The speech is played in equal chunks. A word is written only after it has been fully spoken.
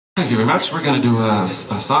Thank you very much. We're going to do a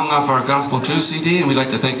song off our Gospel True CD, and we'd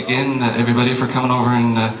like to thank again everybody for coming over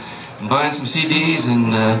and buying some CDs,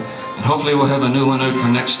 and hopefully we'll have a new one out for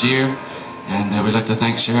next year. And we'd like to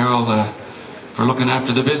thank Cheryl for looking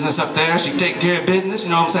after the business up there. She's taking care of business,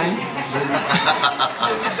 you know what I'm saying?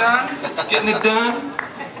 Getting it done? Getting it done?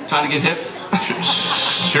 Trying to get hip?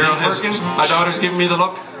 Cheryl has working. My daughter's giving me the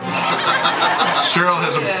look. Cheryl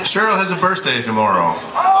has a birthday tomorrow.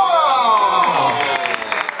 Oh!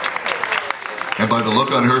 And by the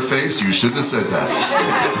look on her face, you shouldn't have said that.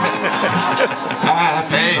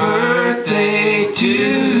 Happy birthday to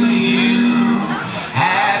you.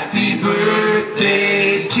 Happy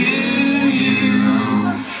birthday to you.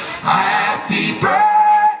 Happy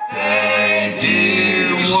birthday,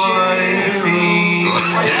 dear wifey.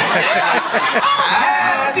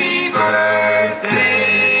 Happy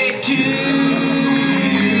birthday to you.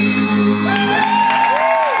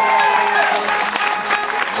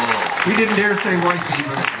 We didn't dare say wifey,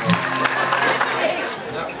 but...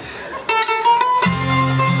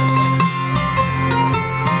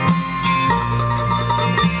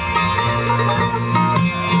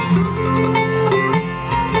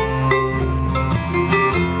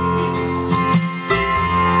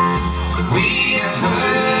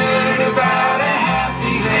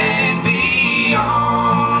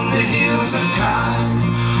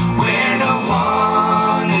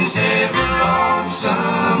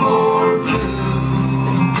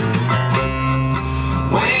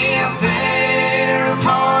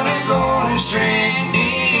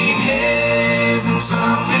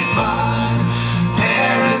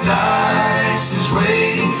 Paradise is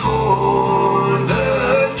waiting for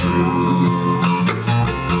the true.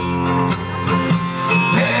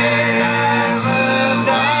 Paradise of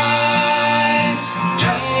dimes,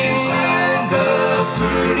 just inside the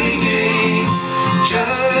pearly gates.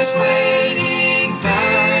 Justice waiting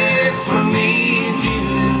there for me and you.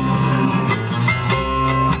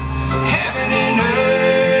 Heaven and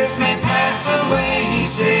earth may pass away, he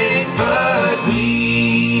said, but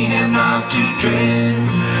we have not to dread.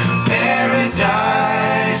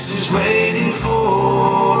 Paradise is waiting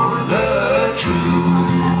for the true.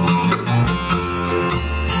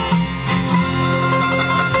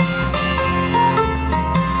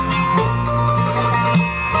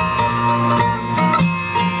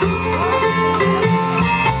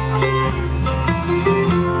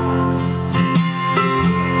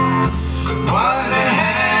 What a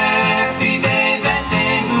happy day that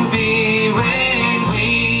day will be when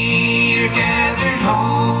we're gathered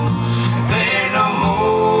home. There no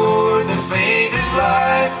more the fate of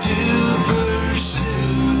life to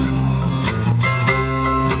pursue.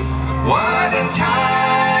 What a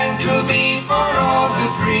time 'twill be for all the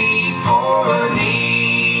free, for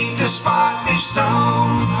 'neath the spotless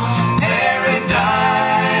stone.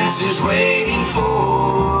 Paradise is waiting.